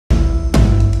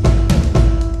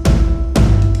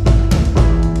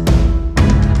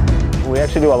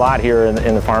actually do a lot here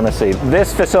in the pharmacy.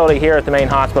 This facility here at the main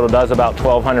hospital does about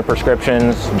 1,200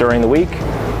 prescriptions during the week.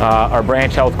 Our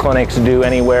branch health clinics do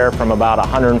anywhere from about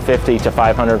 150 to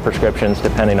 500 prescriptions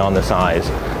depending on the size.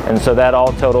 And so that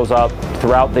all totals up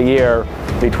throughout the year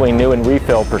between new and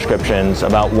refill prescriptions,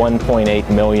 about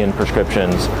 1.8 million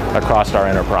prescriptions across our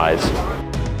enterprise.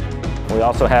 We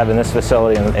also have in this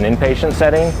facility an inpatient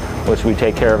setting, which we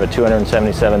take care of a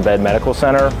 277-bed medical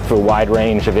center through a wide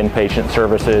range of inpatient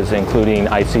services, including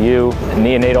ICU,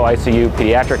 neonatal ICU,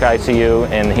 pediatric ICU,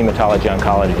 and hematology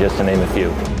oncology, just to name a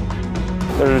few.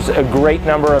 There's a great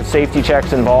number of safety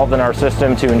checks involved in our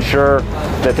system to ensure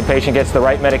that the patient gets the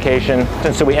right medication.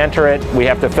 And so we enter it, we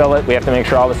have to fill it, we have to make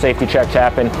sure all the safety checks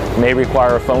happen, may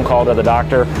require a phone call to the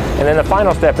doctor. And then the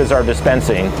final step is our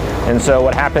dispensing. And so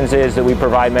what happens is that we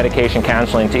provide medication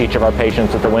counseling to each of our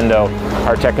patients at the window.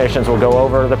 Our technicians will go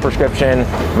over the prescription,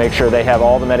 make sure they have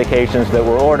all the medications that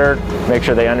were ordered, make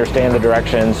sure they understand the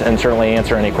directions, and certainly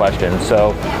answer any questions. So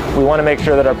we want to make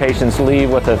sure that our patients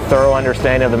leave with a thorough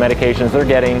understanding of the medications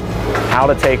they're getting, how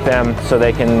to take them so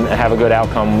they can have a good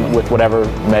outcome with whatever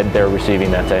med they're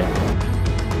receiving that day.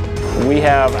 We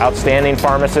have outstanding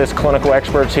pharmacists, clinical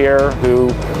experts here who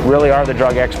really are the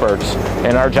drug experts,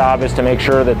 and our job is to make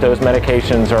sure that those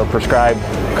medications are prescribed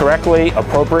correctly,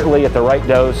 appropriately, at the right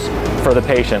dose for the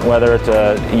patient, whether it's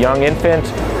a young infant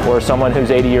or someone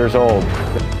who's 80 years old.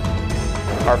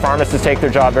 Our pharmacists take their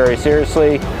job very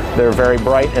seriously. They're very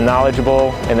bright and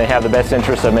knowledgeable, and they have the best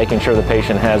interest of making sure the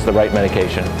patient has the right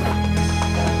medication.